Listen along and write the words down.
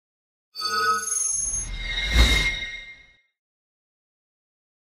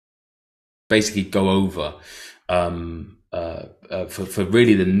basically go over for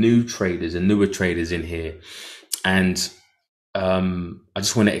really the new traders and newer traders in here. And I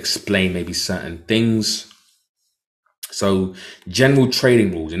just want to explain maybe certain things. So general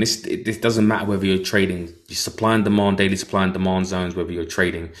trading rules, and this doesn't matter whether you're trading supply and demand, daily supply and demand zones, whether you're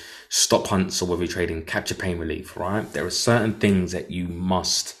trading stop hunts or whether you're trading capture pain relief, right? There are certain things that you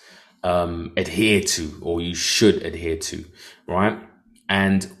must adhere to, or you should adhere to, right?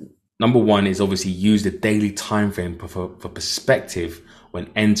 And number one is obviously use the daily time frame for perspective when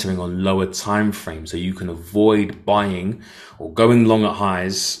entering on lower time frames, so you can avoid buying or going long at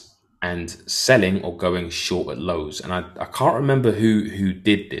highs and selling or going short at lows. And I can't remember who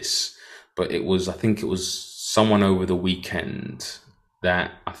did this, but I think it was someone over the weekend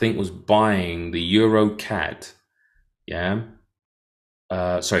that I think was buying the Euro CAD. Yeah.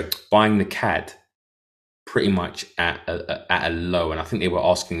 Buying the CAD pretty much at a low. And I think they were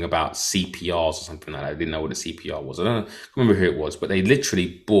asking about CPRs or something like that. I didn't know what a CPR was. I can't remember who it was, but they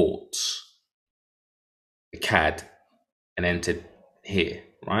literally bought the CAD and entered here,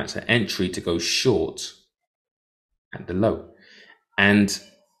 right? So entry to go short at the low. And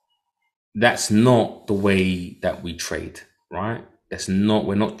that's not the way that we trade, right?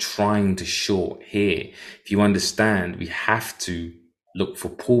 We're not trying to short here. If you understand, we have to look for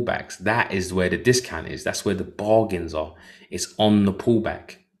pullbacks. That is where the discount is. That's where the bargains are. It's on the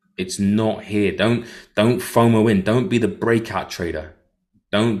pullback. It's not here. Don't FOMO in. Don't be the breakout trader.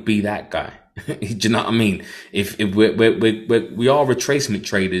 Don't be that guy. Do you know what I mean? If we are retracement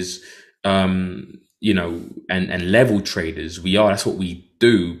traders, you know, and level traders, that's what we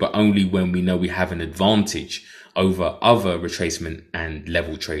do, but only when we know we have an advantage over other retracement and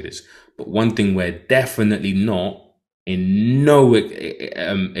level traders. But one thing we're definitely not, in no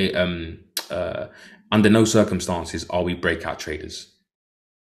under no circumstances are we breakout traders.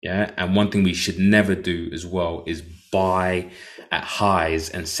 Yeah. And one thing we should never do as well is buy at highs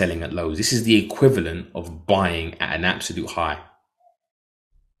and selling at lows. This is the equivalent of buying at an absolute high.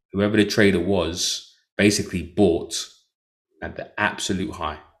 Whoever the trader was basically bought at the absolute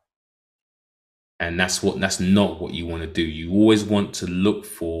high. And that's not what you want to do. You always want to look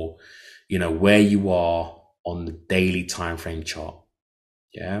for, you know, where you are on the daily time frame chart.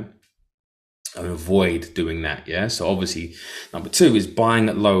 Yeah. And avoid doing that. Yeah. So obviously number two is buying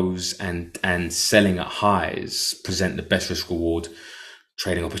at lows and selling at highs present the best risk reward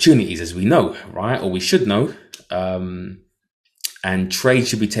trading opportunities, as we know, right? Or we should know. And trade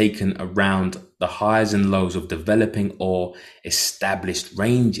should be taken around the highs and lows of developing or established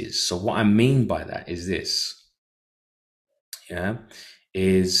ranges. So what I mean by that is this. Yeah.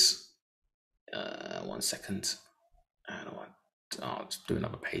 Is 1 second. I'll just do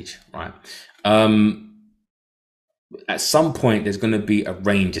another page, right? At some point, there's going to be a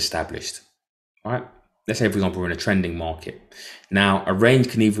range established, right? Let's say, for example, we're in a trending market. Now, a range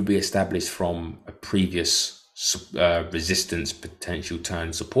can either be established from a previous resistance, potential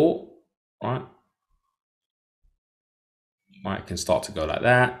turn support, right? It can start to go like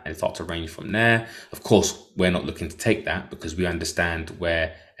that and start to range from there. Of course, we're not looking to take that because we understand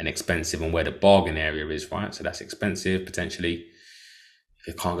where an expensive and where the bargain area is, right? So that's expensive potentially.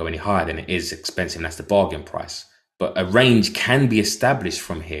 If it can't go any higher, then it is expensive, and that's the bargain price. But a range can be established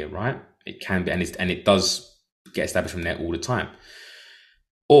from here, right? It can be, and it does get established from there all the time.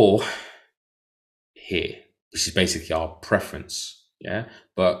 Or here, which is basically our preference, yeah?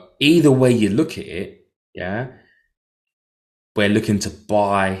 But either way you look at it, yeah, we're looking to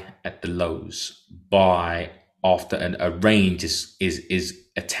buy at the lows, buy after a range is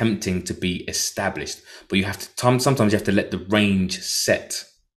attempting to be established, but you have to sometimes you have to let the range set.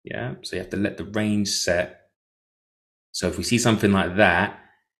 Yeah, so you have to let the range set. So if we see something like that,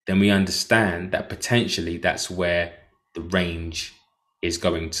 then we understand that potentially that's where the range is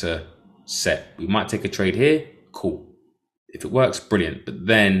going to set. We might take a trade here, cool. If it works, brilliant. But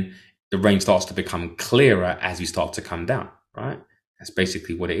then the range starts to become clearer as we start to come down, right? That's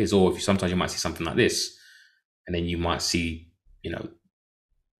basically what it is. Or sometimes you might see something like this, and then you might see, you know,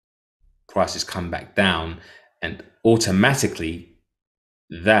 prices come back down, and automatically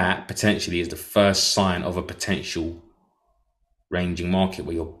that potentially is the first sign of a potential ranging market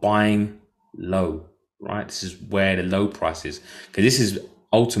where you're buying low, right? This is where the low price is, because this is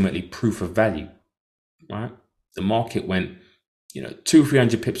ultimately proof of value, right? The market went, you know,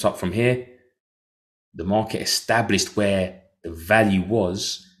 200-300 pips up from here. The market established where the value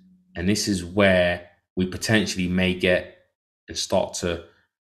was, and this is where we potentially may get and start to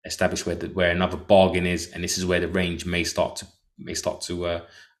establish where another bargain is, and this is where the range may start to establish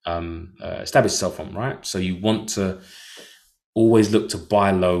itself from, right? So you want to always look to buy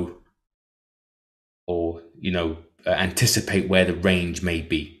low or anticipate where the range may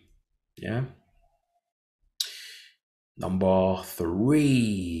be. Yeah. Number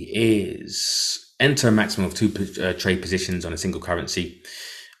 3 is enter a maximum of 2 trade positions on a single currency.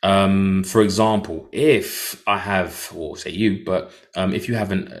 For example, if I have, or say you, but if you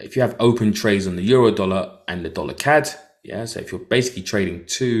have open trades on the euro dollar and the dollar CAD, yeah. So if you're basically trading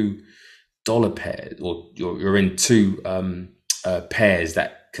 $2 pairs, or you're in 2 pairs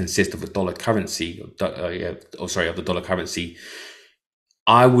that consist of a dollar currency, of the dollar currency,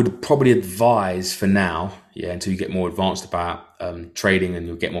 I would probably advise for now, until you get more advanced about trading and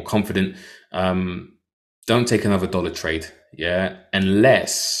you'll get more confident, don't take another dollar trade,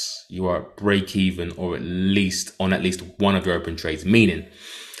 unless you are at break even or at least one of your open trades. Meaning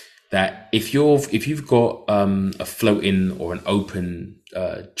that if you've got a floating or an open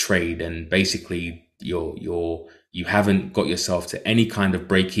trade, and basically you haven't got yourself to any kind of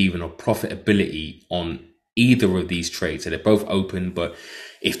break even or profitability on either of these trades, so they're both open, but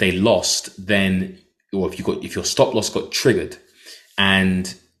if they lost, then, or if your stop loss got triggered,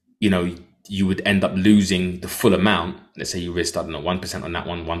 and you would end up losing the full amount. Let's say you risked, I don't know, 1% on that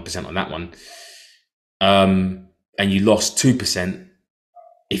one, 1% on that one, and you lost 2%.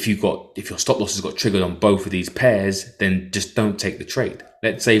 If your stop losses got triggered on both of these pairs, then just don't take the trade.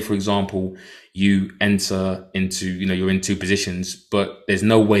 Let's say, for example, you enter into, you're in 2 positions, but there's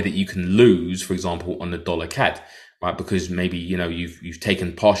no way that you can lose, for example, on the dollar CAD, right? Because maybe, you've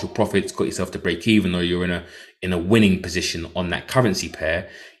taken partial profits, got yourself to break even, or you're in a winning position on that currency pair.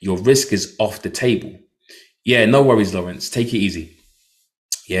 Your risk is off the table. Yeah, no worries, Lawrence. Take it easy.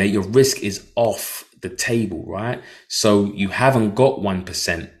 Yeah, your risk is off the table, right? So you haven't got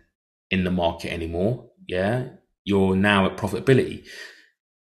 1% in the market anymore. Yeah, you're now at profitability.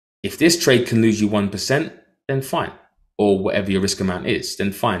 If this trade can lose you 1%, then fine. Or whatever your risk amount is,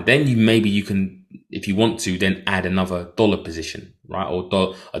 then fine. Then you can, if you want to, then add another dollar position, right?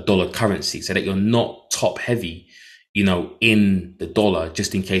 Or a dollar currency, so that you're not top heavy, in the dollar,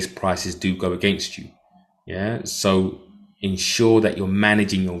 just in case prices do go against you. Yeah. So ensure that you're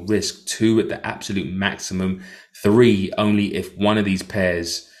managing your risk. 2 at the absolute maximum. 3 only if one of these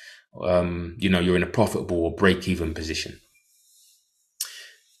pairs, you're in a profitable or break even position.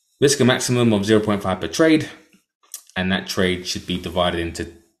 Risk a maximum of 0.5 per trade, and that trade should be divided into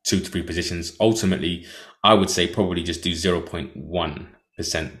 2 to 3 positions. Ultimately, I would say probably just do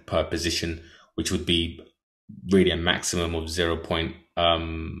 0.1% per position, which would be really a maximum of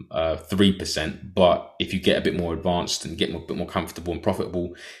 0.3%. But if you get a bit more advanced and get a bit more comfortable and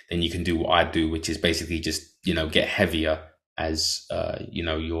profitable, then you can do what I do, which is basically just get heavier as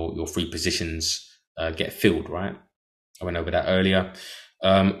your free positions get filled, right? I went over that earlier.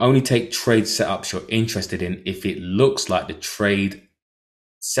 Only take trade setups you're interested in if it looks like the trade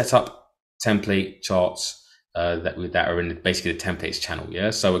setup template charts that are in basically the templates channel.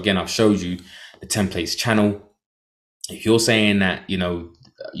 Yeah. So again, I've showed you the templates channel. If you're saying that you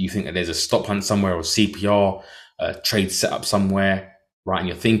think that there's a stop hunt somewhere, or CPR trade setup somewhere, right, and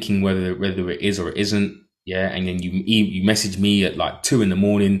you're thinking whether it is or it isn't. Yeah, and then you message me at like 2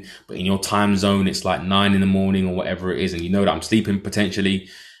 a.m, but in your time zone it's like 9 a.m. or whatever it is, and that I'm sleeping potentially,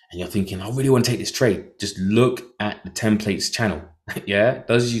 and you're thinking, I really want to take this trade. Just look at the templates channel. Yeah,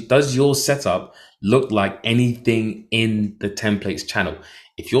 does your setup look like anything in the templates channel?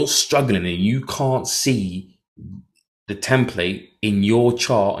 If you're struggling and you can't see the template in your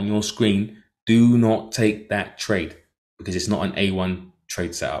chart on your screen, do not take that trade, because it's not an A1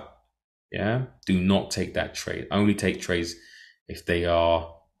 trade setup. Yeah, do not take that trade. Only take trades if they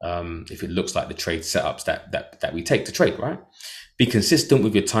are, if it looks like the trade setups that we take to trade, right? Be consistent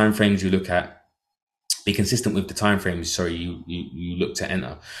with your time frames you look at. Be consistent with the time frames, you look to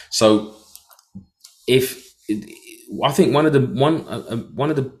enter. So I think one of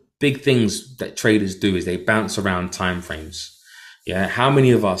the big things that traders do is they bounce around time frames. Yeah, how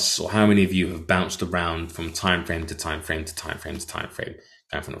many of us, or how many of you have bounced around from time frame to time frame to time frame to time frame?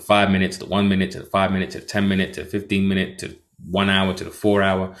 Going from the 5 minutes to the 1 minute to the 5 minute to the 10 minute to the 15 minute to 1 hour to the 4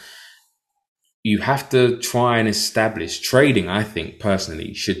 hour. You have to try and establish trading. I think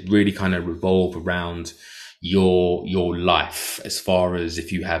personally should really kind of revolve around your life, as far as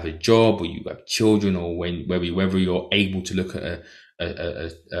if you have a job or you have children, or whether you're able to look at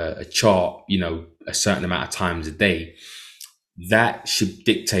a chart, a certain amount of times a day. That should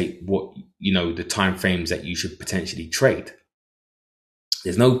dictate what, the time frames that you should potentially trade.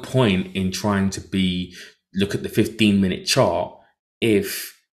 There's no point in trying to look at the 15-minute chart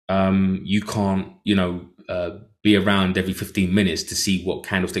if you can't, be around every 15 minutes to see what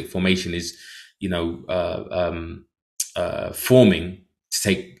candlestick formation is, forming,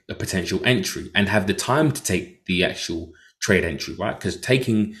 to take a potential entry and have the time to take the actual trade entry, right? Because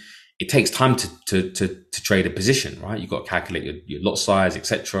it takes time to trade a position, right? You've got to calculate your lot size,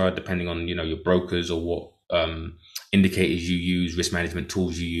 etc., depending on, you know, your brokers or what indicators you use, risk management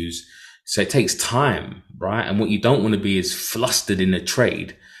tools you use. So it takes time, right? And what you don't want to be is flustered in a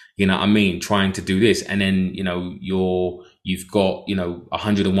trade, you know what I mean, trying to do this, and then, you know, you've got, you know,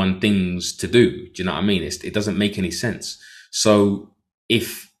 101 things to do. Do you know what I mean? It doesn't make any sense. So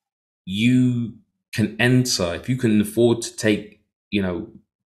if you can if you can afford to take, you know,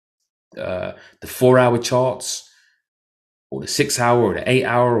 the 4-hour charts, or the 6-hour, or the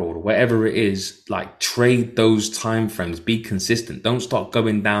 8-hour, or whatever it is, like, trade those time frames, be consistent. Don't start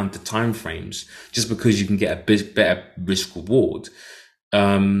going down to time frames just because you can get a bit better risk reward.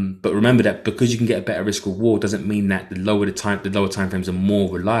 But remember that because you can get a better risk reward doesn't mean that the lower time frames are more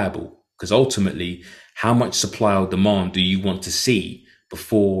reliable. Because ultimately, how much supply or demand do you want to see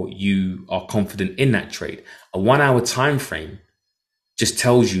before you are confident in that trade? A 1-hour time frame just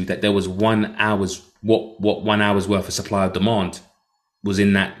tells you that there was 1 hour's what 1 hour's worth of supply or demand was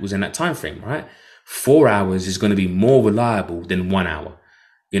in that time frame, right? 4 hours is going to be more reliable than 1 hour.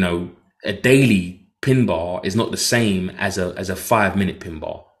 You know, a daily pin bar is not the same as a 5-minute pin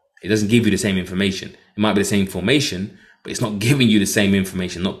bar. It doesn't give you the same information. It might be the same formation, but it's not giving you the same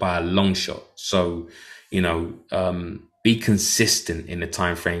information, not by a long shot. So, you know, be consistent in the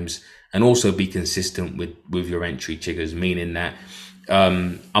time frames, and also be consistent with your entry triggers, meaning that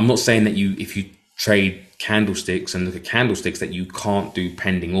I'm not saying that if you trade candlesticks and look at candlesticks, that you can't do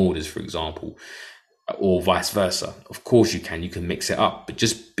pending orders, for example, or vice versa. Of course you can mix it up, but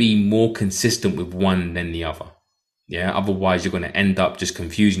just be more consistent with one than the other. Yeah. Otherwise you're going to end up just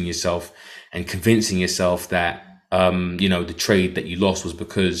confusing yourself and convincing yourself that, you know, the trade that you lost was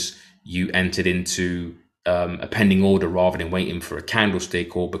because you entered into a pending order rather than waiting for a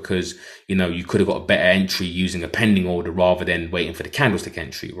candlestick, or because, you know, you could have got a better entry using a pending order rather than waiting for the candlestick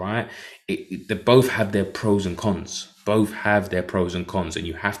entry, right? They both have their pros and cons. Both have their pros and cons, and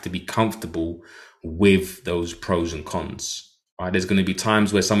you have to be comfortable with those pros and cons, right? There's going to be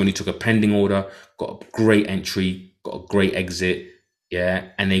times where someone who took a pending order got a great entry, got a great exit, yeah,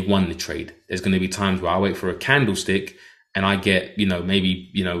 and they won the trade. There's going to be times where I wait for a candlestick and I get, you know, maybe,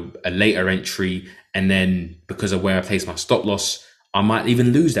 you know, a later entry, and then because of where I placed my stop loss, I might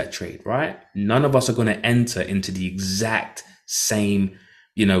even lose that trade, right? None of us are going to enter into the exact same,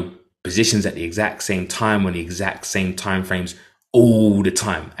 you know, positions at the exact same time on the exact same time frames all the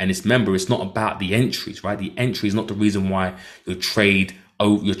time. And remember, it's not about the entries, right? The entry is not the reason why your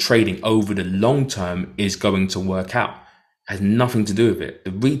trading over the long term is going to work out. It has nothing to do with it.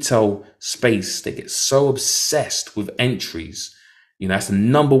 The retail space, they get so obsessed with entries. You know, that's the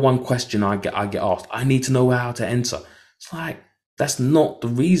number one question I get asked. I need to know how to enter. It's like, that's not the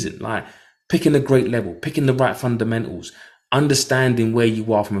reason. Like, picking a great level, picking the right fundamentals, understanding where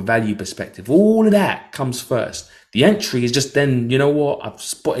you are from a value perspective, all of that comes first. The entry is just then, you know what, I've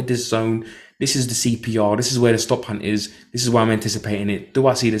spotted this zone. This is the CPR. This is where the stop hunt is. This is where I'm anticipating it. Do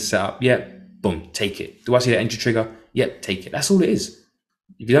I see the setup? Yep. Boom, take it. Do I see the entry trigger? Yep, take it. That's all it is.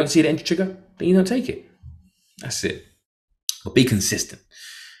 If you don't see the entry trigger, then you don't take it. That's it. But be consistent.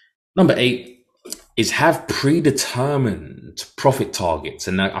 Number 8 is have predetermined profit targets.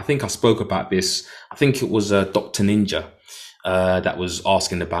 And I think I spoke about this. I think it was Dr. Ninja that was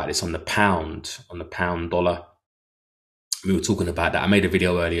asking about this on the pound dollar. We were talking about that. I made a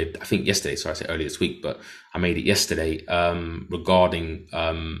video earlier, I think yesterday. Sorry, I said earlier this week, but I made it yesterday regarding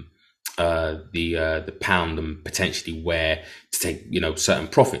the pound and potentially where to take, you know, certain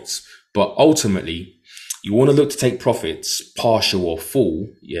profits. But ultimately, you want to look to take profits, partial or full,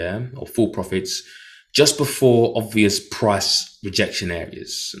 or full profits, just before obvious price rejection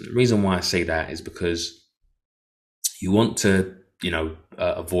areas. And the reason why I say that is because you want to, you know,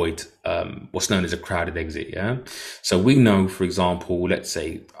 avoid what's known as a crowded exit. Yeah. So we know, for example, let's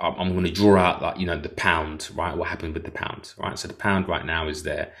say I'm going to draw out, like, you know, the pound, right? What happened with the pound, right? So the pound right now is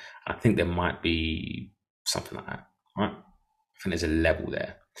there. I think there might be something like that, right? I think there's a level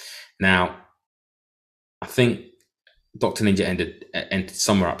there. Now, I think Dr. Ninja entered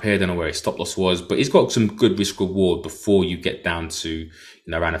somewhere up here. I don't know where his stop loss was, but he's got some good risk reward before you get down to, you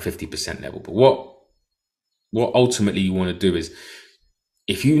know, around a 50% level. But what ultimately you want to do is,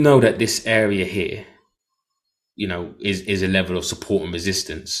 if you know that this area here, you know, is a level of support and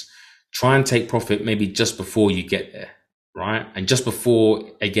resistance, try and take profit maybe just before you get there, right? And just before,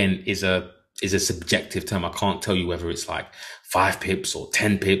 again, is a subjective term. I can't tell you whether it's like 5 pips or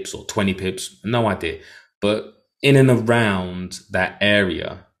 10 pips or 20 pips, no idea. But in and around that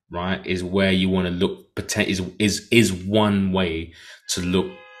area, right, is where you want to look. Is one way to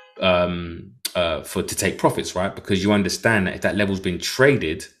look for to take profits, right? Because you understand that if that level's been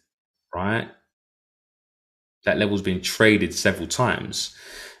traded, right, that level's been traded several times,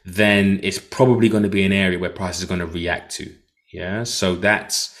 then it's probably going to be an area where prices are going to react to. Yeah, so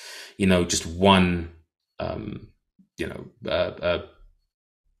that's just one you know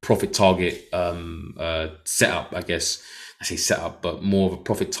profit target setup, I guess. I say setup, but more of a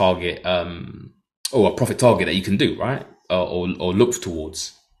profit target or a profit target that you can do, right? Or look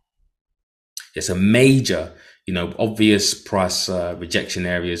towards. It's a major, obvious price rejection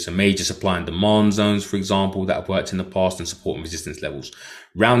areas, a major supply and demand zones, for example, that have worked in the past, and support and resistance levels.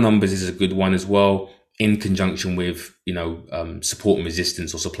 Round numbers is a good one as well, in conjunction with, support and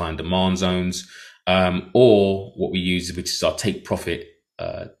resistance or supply and demand zones, or what we use, which is our take profit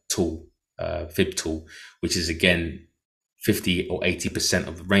tool, fib tool, which is again 50 or 80%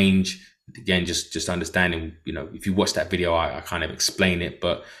 of the range. Again, just understanding, if you watch that video, I kind of explain it,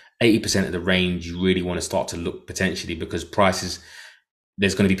 but 80% of the range, you really want to start to look potentially, because prices,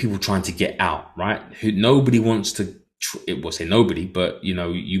 there's going to be people trying to get out, right? Who nobody wants to, it will say nobody, but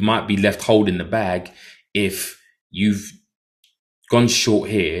you might be left holding the bag if you've gone short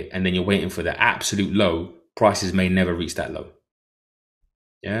here and then you're waiting for the absolute low. Prices may never reach that low.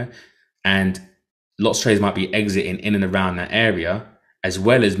 Yeah. And lots of traders might be exiting in and around that area, as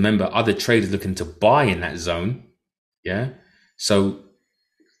well as, remember, other traders looking to buy in that zone. Yeah. So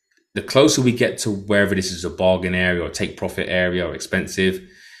the closer we get to wherever this is a bargain area or take profit area or expensive,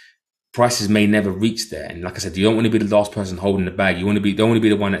 prices may never reach there. And like I said, you don't want to be the last person holding the bag. Don't want to be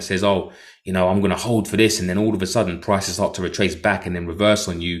the one that says, oh, I'm going to hold for this. And then all of a sudden prices start to retrace back and then reverse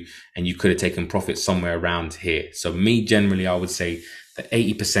on you. And you could have taken profit somewhere around here. So me, generally, I would say the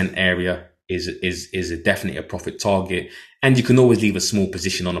 80% area is definitely a profit target. And you can always leave a small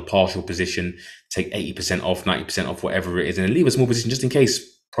position on a partial position, take 80% off, 90% off, whatever it is, and leave a small position just in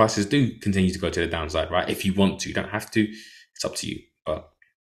case prices do continue to go to the downside, right? If you want to, you don't have to, it's up to you. But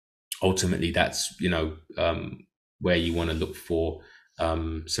ultimately, that's, where you want to look for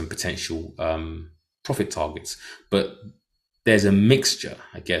some potential profit targets. But there's a mixture,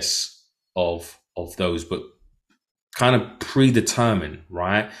 I guess, of those, but kind of predetermined,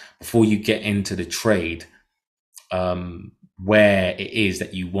 right? Before you get into the trade, where it is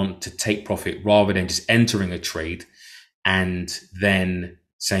that you want to take profit, rather than just entering a trade and then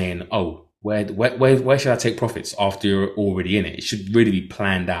saying, oh, where should I take profits after you're already in it? It should really be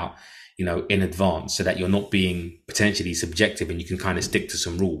planned out, in advance, so that you're not being potentially subjective and you can kind of stick to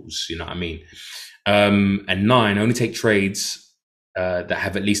some rules. You know what I mean? And 9, only take trades that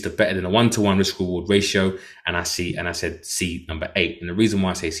have at least a better than a 1-to-1 risk reward ratio. And I said C number 8. And the reason why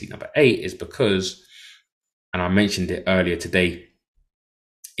I say C number 8 is because, and I mentioned it earlier today,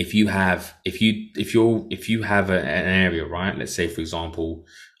 if you have an area, right? Let's say, for example,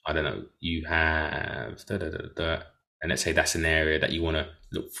 I don't know, you have and let's say that's an area that you want to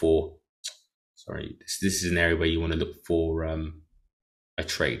look for. Sorry, this is an area where you want to look for a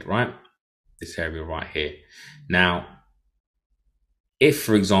trade, right? This area right here. Now, if,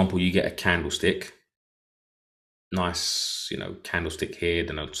 for example, you get a candlestick, nice, candlestick here,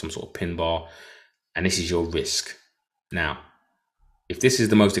 then some sort of pin bar, and this is your risk. Now, if this is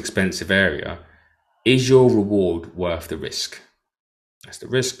the most expensive area, is your reward worth the risk? That's the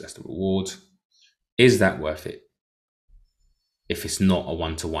risk, that's the reward. Is that worth it? If it's not a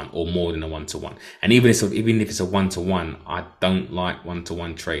 1-to-1 or more than a 1-to-1. And even if it's a 1-to-1, I don't like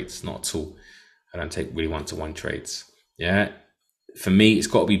 1-to-1 trades, not at all. I don't take really 1-to-1 trades. Yeah. For me, it's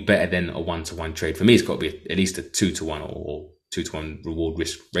got to be better than a 1-to-1 trade. For me, it's got to be at least a 2-to-1 or 2-to-1 reward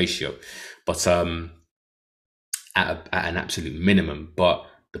risk ratio. But at an absolute minimum. But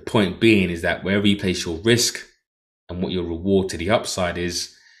the point being is that wherever you place your risk and what your reward to the upside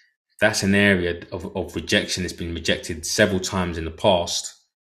is, that's an area of rejection that's been rejected several times in the past.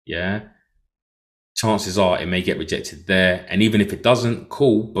 Yeah. Chances are it may get rejected there. And even if it doesn't,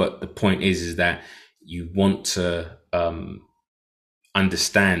 cool. But the point is that you want to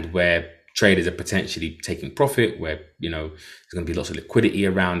understand where traders are potentially taking profit, where, there's going to be lots of liquidity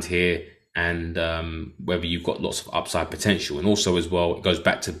around here, and whether you've got lots of upside potential. And also as well, it goes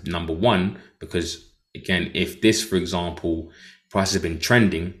back to number 1, because again, if this, for example, prices have been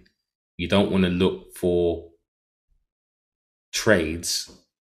trending, you don't want to look for trades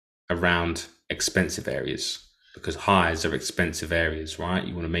around expensive areas, because highs are expensive areas, right?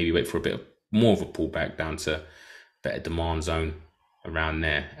 You want to maybe wait for a bit more of a pullback down to better demand zone around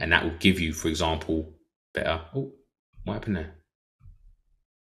there. And that will give you, for example, better. Oh, what happened there?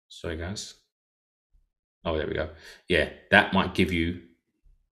 Sorry, guys. Oh, there we go. Yeah, that might give you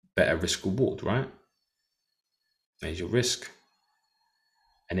better risk reward, right? There's your risk.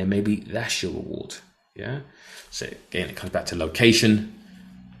 And then maybe that's your reward. Yeah. So again, it comes back to location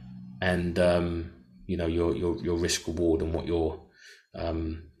and your risk reward and what you're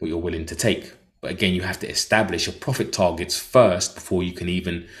willing to take. But again, you have to establish your profit targets first before you can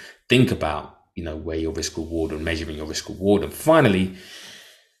even think about where your risk reward and measuring your risk reward. And finally,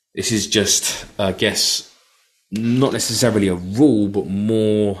 this is just, I guess, not necessarily a rule, but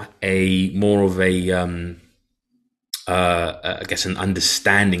more of a I guess an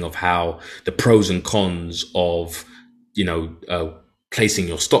understanding of how the pros and cons of placing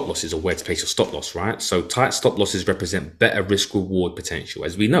your stop losses, or where to place your stop loss, right? So tight stop losses represent better risk reward potential,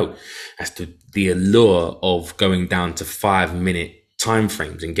 as we know, as to the allure of going down to 5-minute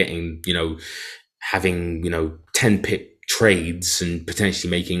timeframes and getting, having 10 pip trades and potentially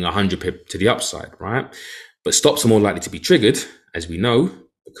making 100 pip to the upside, right? But stops are more likely to be triggered, as we know,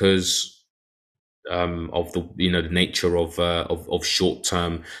 because of the nature of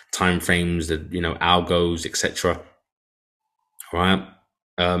short-term time frames, the algos, etc. Right.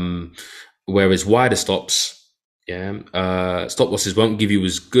 Whereas wider stops, stop losses won't give you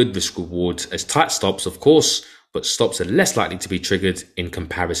as good risk reward as tight stops, of course, but stops are less likely to be triggered in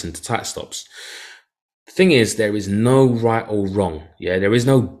comparison to tight stops. The thing is, there is no right or wrong. Yeah, there is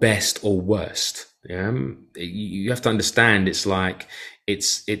no best or worst. Yeah, you have to understand. It's like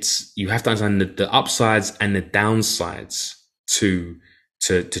you have to understand the upsides and the downsides to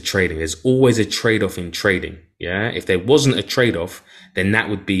trading. There's always a trade-off in trading. Yeah, if there wasn't a trade-off, then that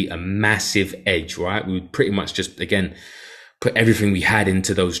would be a massive edge, right? We would pretty much just, again, put everything we had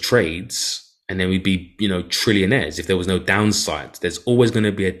into those trades, and then we'd be, trillionaires if there was no downside. There's always going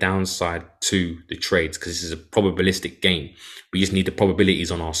to be a downside to the trades because this is a probabilistic game. We just need the probabilities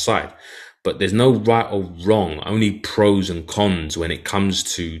on our side. But there's no right or wrong, only pros and cons when it comes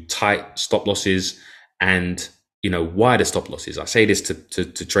to tight stop losses and, wider stop losses. I say this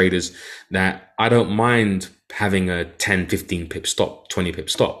to traders that I don't mind having a 10, 15 pip stop, 20 pip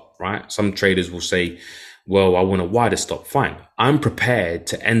stop, right? Some traders will say, well, I want a wider stop. Fine. I'm prepared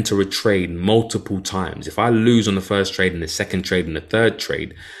to enter a trade multiple times. If I lose on the first trade and the second trade and the third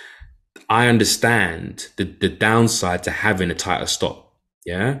trade, I understand the downside to having a tighter stop.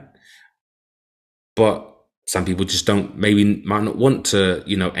 Yeah. But some people just might not want to,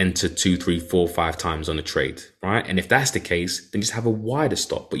 enter 2, 3, 4, 5 times on a trade, right? And if that's the case, then just have a wider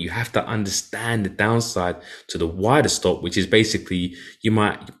stop. But you have to understand the downside to the wider stop, which is basically you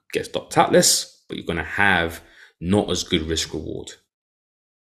might get stopped out less, but you're going to have not as good risk reward.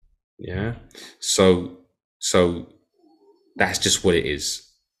 Yeah. So that's just what it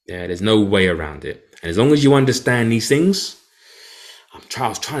is. Yeah. There's no way around it. And as long as you understand these things, I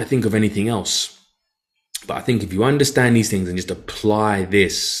was trying to think of anything else. But I think if you understand these things and just apply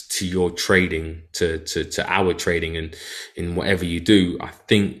this to your trading, to our trading and in whatever you do, I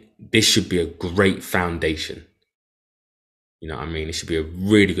think this should be a great foundation. You know what I mean? It should be a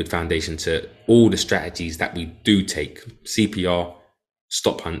really good foundation to all the strategies that we do take. CPR,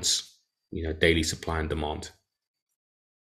 stop hunts, daily supply and demand.